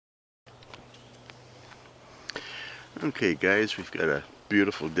Okay guys, we've got a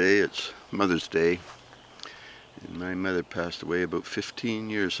beautiful day. It's Mother's Day, and my mother passed away about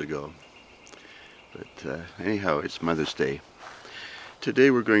 15 years ago. But anyhow, it's Mother's Day. Today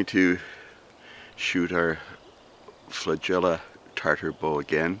we're going to shoot our flagella tartar bow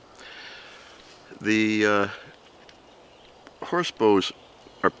again. The horse bows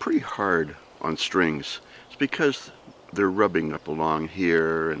are pretty hard on strings. It's because they're rubbing up along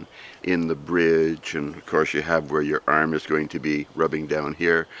here and in the bridge, and of course you have where your arm is going to be rubbing down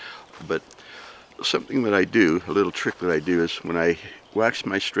here. But something that I do, a little trick that I do, is when I wax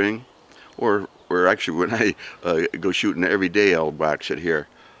my string, or actually when I go shooting every day, I'll wax it here.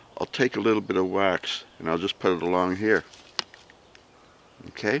 I'll take a little bit of wax and I'll just put it along here.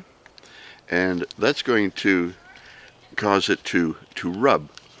 Okay? And that's going to cause it to rub,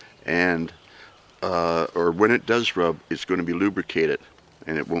 and or when it does rub, it's going to be lubricated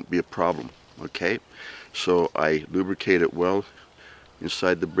and it won't be a problem. Okay, so I lubricate it well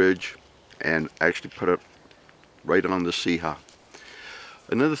inside the bridge and actually put it right on the ceja.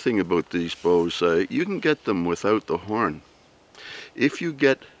 Another thing about these bows, you can get them without the horn. If you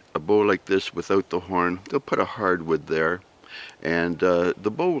get a bow like this without the horn, they'll put a hardwood there, and the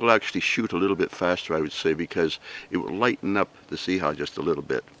bow will actually shoot a little bit faster, I would say, because it will lighten up the ceja just a little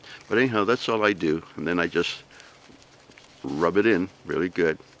bit. But anyhow, that's all I do, and then I just rub it in really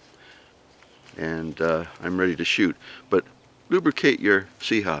good, and I'm ready to shoot. But lubricate your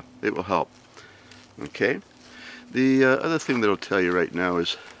ceja, it will help. Okay, the other thing that I'll tell you right now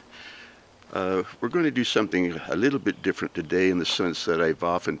is we're going to do something a little bit different today, in the sense that I've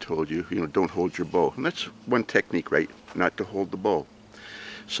often told you, don't hold your bow. And that's one technique, right? Not to hold the bow.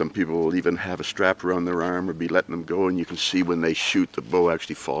 Some people will even have a strap around their arm or be letting them go, and you can see when they shoot, the bow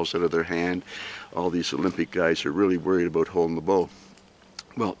actually falls out of their hand. All these Olympic guys are really worried about holding the bow.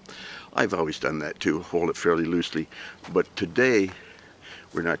 Well, I've always done that too, hold it fairly loosely. But today,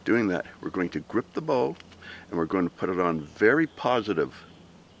 we're not doing that. We're going to grip the bow, and we're going to put it on very positive.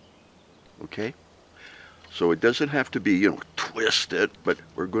 Okay? So it doesn't have to be, twist it, but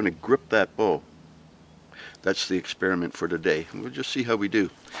we're going to grip that bow. That's the experiment for today. We'll just see how we do.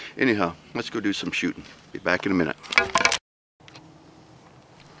 Anyhow, let's go do some shooting. Be back in a minute.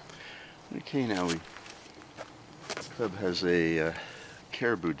 Okay, now the club has a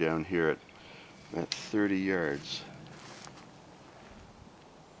caribou down here at 30 yards.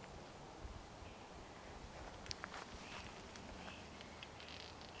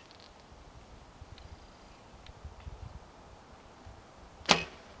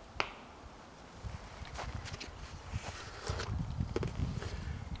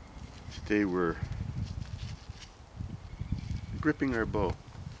 Today we're gripping our bow.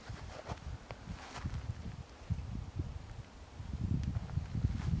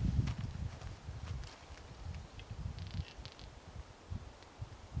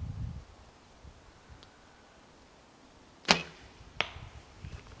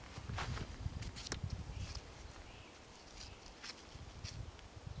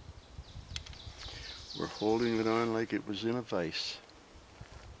 We're holding it on like it was in a vise.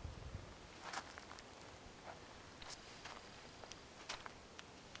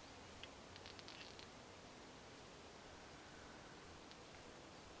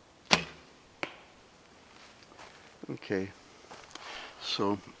 Okay,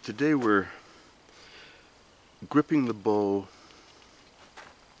 so today we're gripping the bow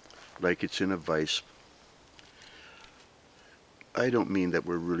like it's in a vise. I don't mean that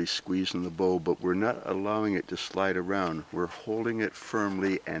we're really squeezing the bow, but we're not allowing it to slide around. We're holding it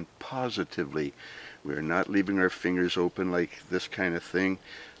firmly and positively. We're not leaving our fingers open like this kind of thing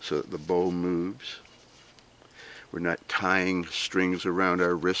so that the bow moves. We're not tying strings around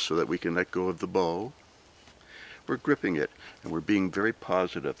our wrists so that we can let go of the bow. We're gripping it, and we're being very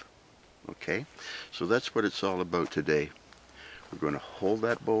positive. Okay? So that's what it's all about today. We're going to hold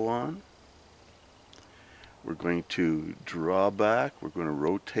that bow on. We're going to draw back. We're going to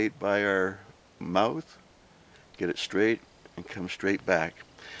rotate by our mouth, get it straight, and come straight back.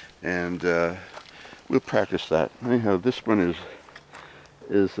 And we'll practice that. Anyhow, this one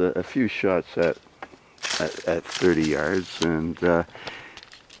is a few shots at 30 yards, and let's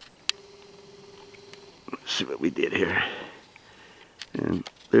see what we did here. And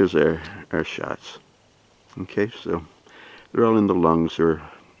there's our shots. Okay, so they're all in the lungs or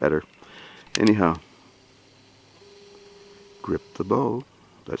better. Anyhow, grip the bow.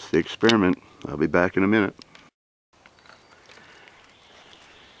 That's the experiment. I'll be back in a minute.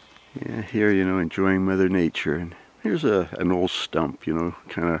 Yeah, here, enjoying Mother Nature. And here's an old stump,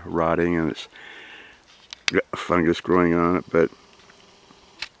 kind of rotting, and it's got fungus growing on it, but,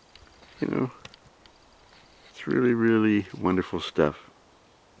 it's It's really, really wonderful stuff.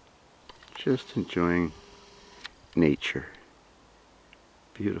 Just enjoying nature.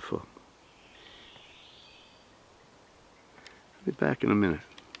 Beautiful. I'll be back in a minute.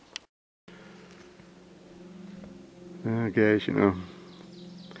 Guys, you know,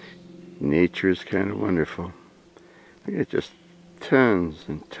 nature is kind of wonderful. I got just tons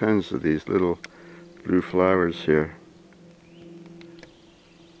and tons of these little blue flowers here.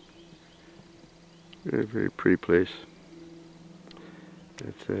 Very, very pretty place.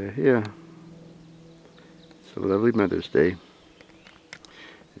 But yeah, it's a lovely Mother's Day.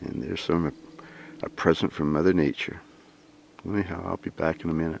 And there's a present from Mother Nature. Anyhow, I'll be back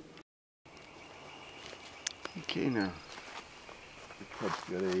in a minute. Okay, now the club's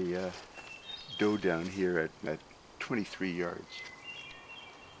got a doe down here at 23 yards.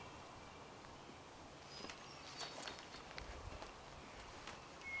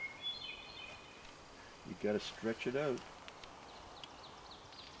 You gotta stretch it out.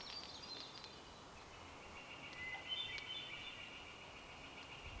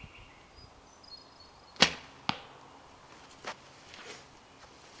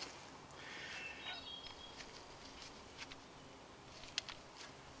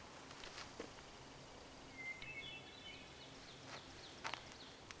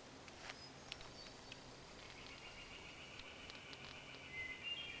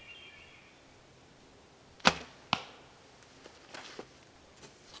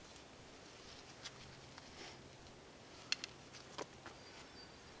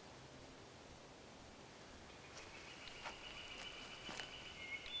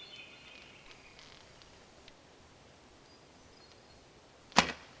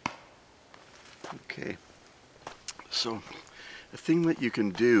 Okay, so the thing that you can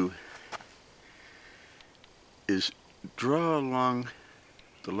do is draw along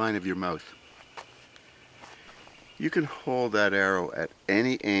the line of your mouth. You can hold that arrow at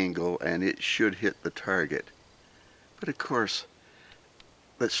any angle and it should hit the target. But of course,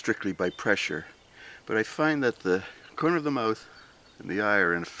 that's strictly by pressure. But I find that the corner of the mouth and the eye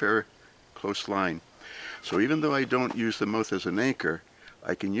are in a fair close line. So even though I don't use the mouth as an anchor,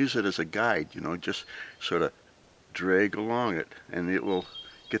 I can use it as a guide, you know, just sort of drag along it and it will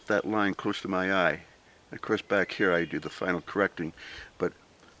get that line close to my eye. Of course, back here I do the final correcting, but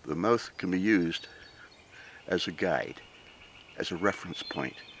the mouth can be used as a guide, as a reference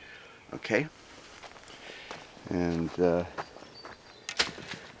point. Okay? And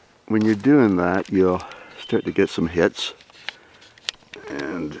when you're doing that, you'll start to get some hits.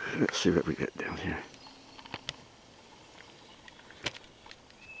 And let's see what we get down here.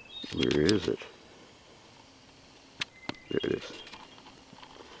 Where is it? There it is.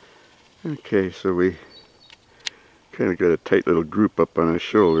 Okay, so we kind of got a tight little group up on his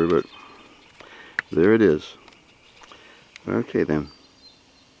shoulder, but there it is. Okay then,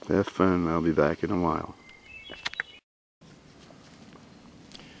 have fun. I'll be back in a while.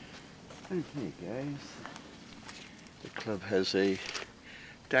 Okay guys, the club has a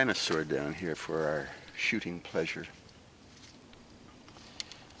dinosaur down here for our shooting pleasure.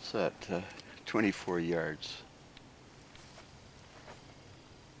 It's at 24 yards.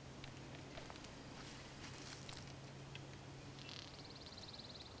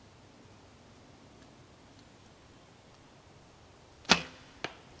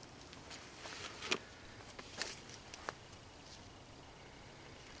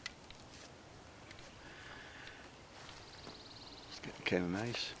 Kind of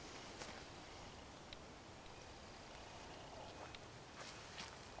nice.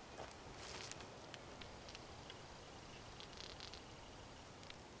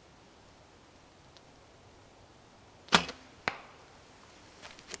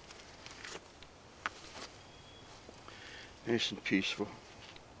 Nice and peaceful.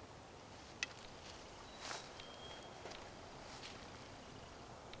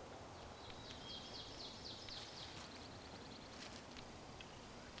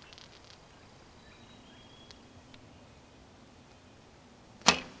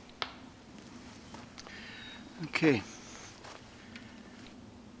 Okay,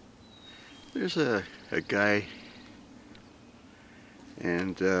 there's a guy,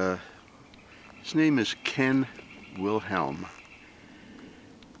 and his name is Ken Wilhelm.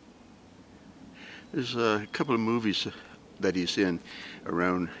 There's a couple of movies that he's in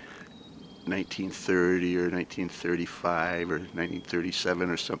around 1930 or 1935 or 1937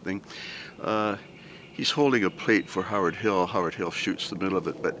 or something. He's holding a plate for Howard Hill. Howard Hill shoots the middle of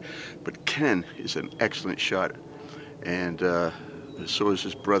it, but Ken is an excellent shot, and so is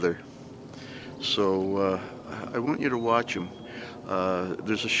his brother. So I want you to watch him.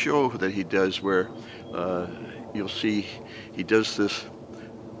 There's a show that he does where uh, you'll see he does this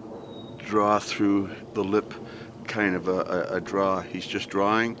draw through the lip kind of a draw. He's just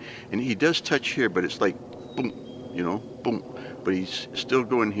drawing, and he does touch here, but it's like boom, you know, boom. But he's still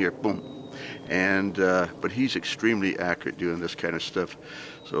going here, boom. And but he's extremely accurate doing this kind of stuff.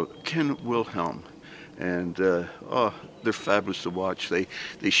 So Ken Wilhelm, and oh, they're fabulous to watch. They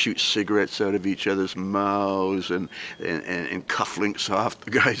shoot cigarettes out of each other's mouths and cufflinks off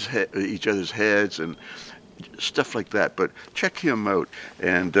the guys' each other's heads and stuff like that. But check him out,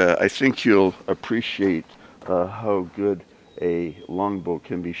 and I think you'll appreciate how good a longbow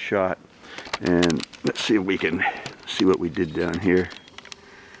can be shot. And let's see if we can see what we did down here.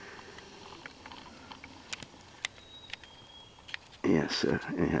 Yes,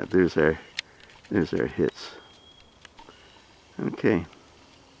 yeah, there's our hits. Okay,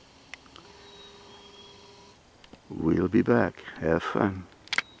 we'll be back. Have fun.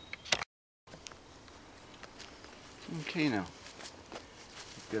 Okay, now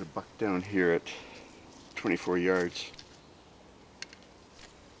we've got a buck down here at 24 yards.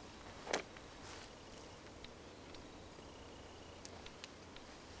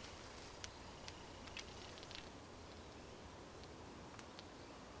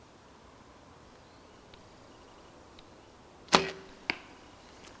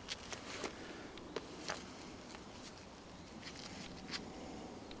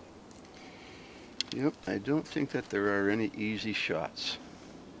 Yep, I don't think that there are any easy shots.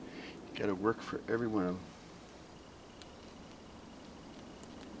 You gotta work for every one of them.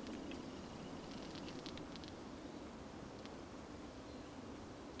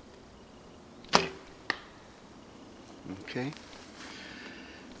 Okay.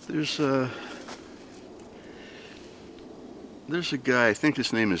 There's a guy, I think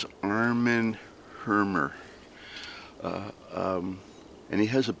his name is Armin Hermer, and he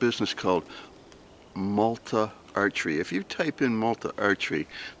has a business called Malta Archery. If you type in Malta Archery,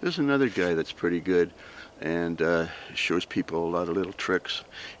 there's another guy that's pretty good and shows people a lot of little tricks.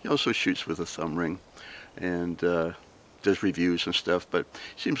 He also shoots with a thumb ring and does reviews and stuff, but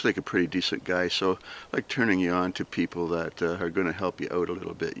seems like a pretty decent guy, so I like turning you on to people that are going to help you out a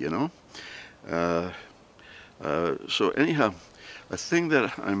little bit, you know. So anyhow, a thing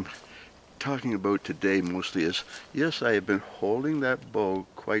that I'm talking about today mostly is, yes, I have been holding that bow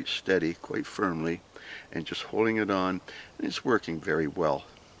quite steady, quite firmly, and just holding it on, and it's working very well.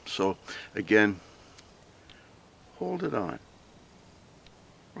 So again, hold it on,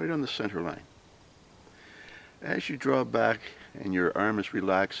 right on the center line. As you draw back and your arm is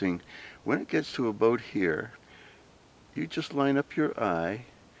relaxing, when it gets to about here, you just line up your eye,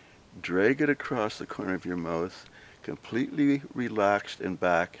 drag it across the corner of your mouth, completely relaxed and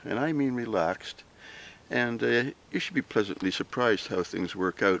back, and I mean relaxed, and you should be pleasantly surprised how things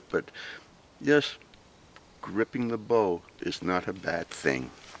work out. But yes, gripping the bow is not a bad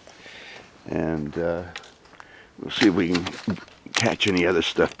thing. And we'll see if we can catch any other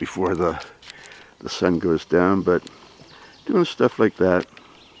stuff before the sun goes down, but doing stuff like that,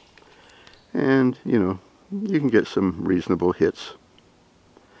 and you know, you can get some reasonable hits.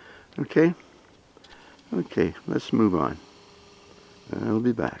 Okay? Okay, let's move on. I'll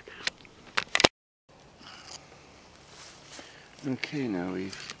be back. Okay, now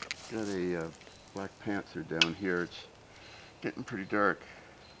we've got a black panther down here. It's getting pretty dark.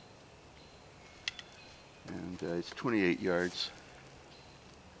 And it's 28 yards.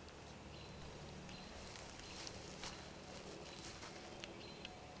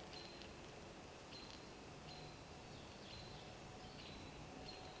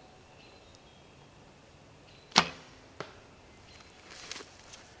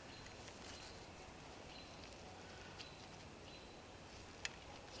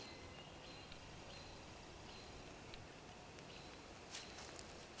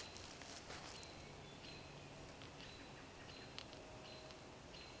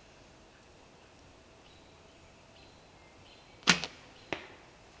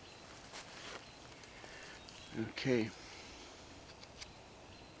 Okay.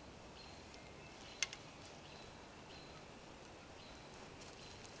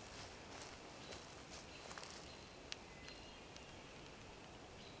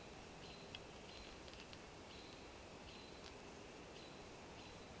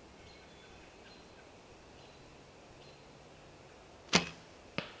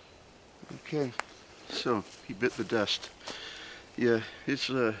 Okay, so he bit the dust. Yeah, it's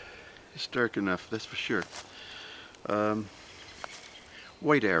dark enough, that's for sure.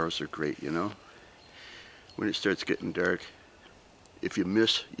 White arrows are great, you know. When it starts getting dark, if you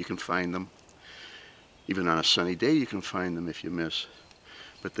miss, you can find them. Even on a sunny day you can find them if you miss.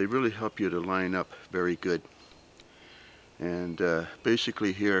 But they really help you to line up very good. And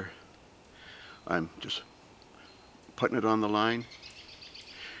basically here I'm just putting it on the line,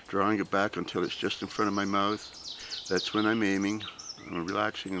 drawing it back until it's just in front of my mouth. That's when I'm aiming. I'm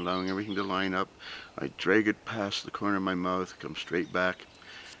relaxing, allowing everything to line up. I drag it past the corner of my mouth, come straight back,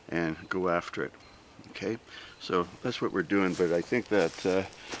 and go after it. Okay, so that's what we're doing, but I think that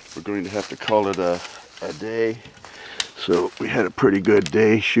we're going to have to call it a day. So we had a pretty good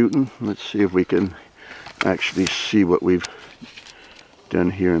day shooting. Let's see if we can actually see what we've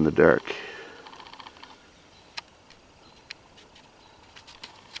done here in the dark.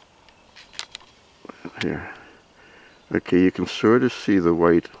 Here. Okay, you can sort of see the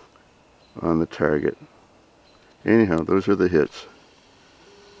white on the target. Anyhow, those are the hits.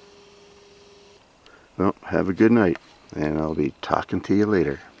 Well, have a good night, and I'll be talking to you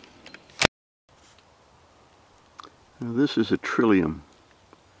later. Now, this is a trillium.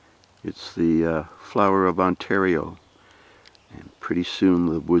 It's the flower of Ontario, and pretty soon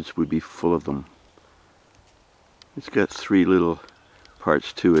the woods would be full of them. It's got 3 little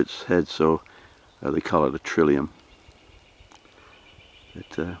parts to its head, so they call it a trillium.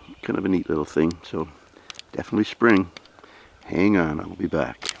 It's kind of a neat little thing, so definitely spring. Hang on, I'll be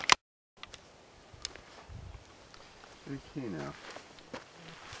back. Okay, now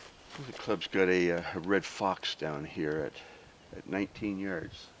the club's got a red fox down here at 19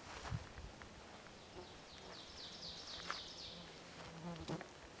 yards.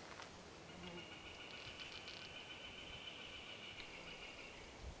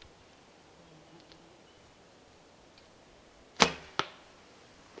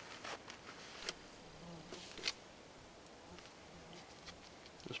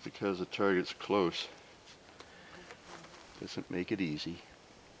 Just because the target's close doesn't make it easy.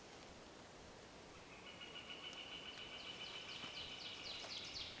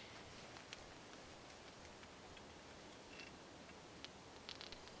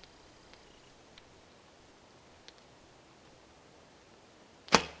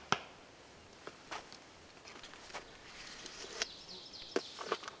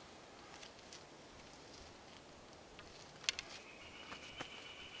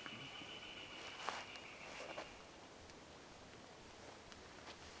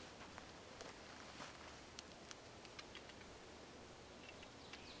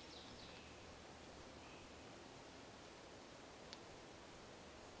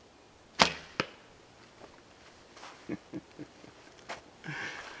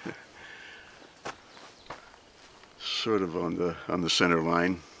 Sort of on the center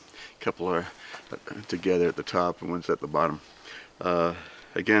line. A couple are together at the top and one's at the bottom.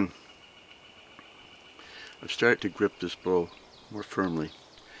 Again, I've started to grip this bow more firmly,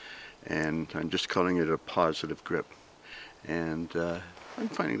 and I'm just calling it a positive grip, and I'm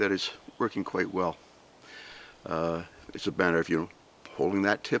finding that it's working quite well. It's a matter of, you know, holding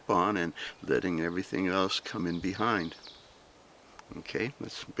that tip on and letting everything else come in behind. Okay,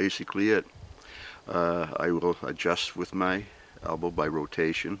 that's basically it. I will adjust with my elbow by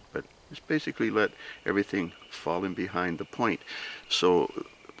rotation, but just basically let everything fall in behind the point. So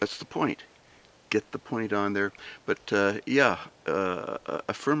that's the point. Get the point on there. But yeah,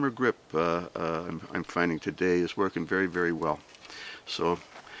 a firmer grip I'm finding today is working very, very well. So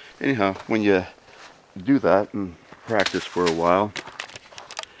anyhow, when you do that and practice for a while,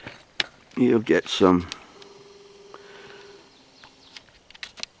 you'll get some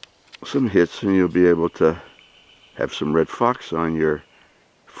hits, and you'll be able to have some red fox on your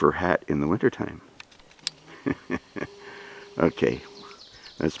fur hat in the wintertime. Okay,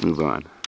 let's move on.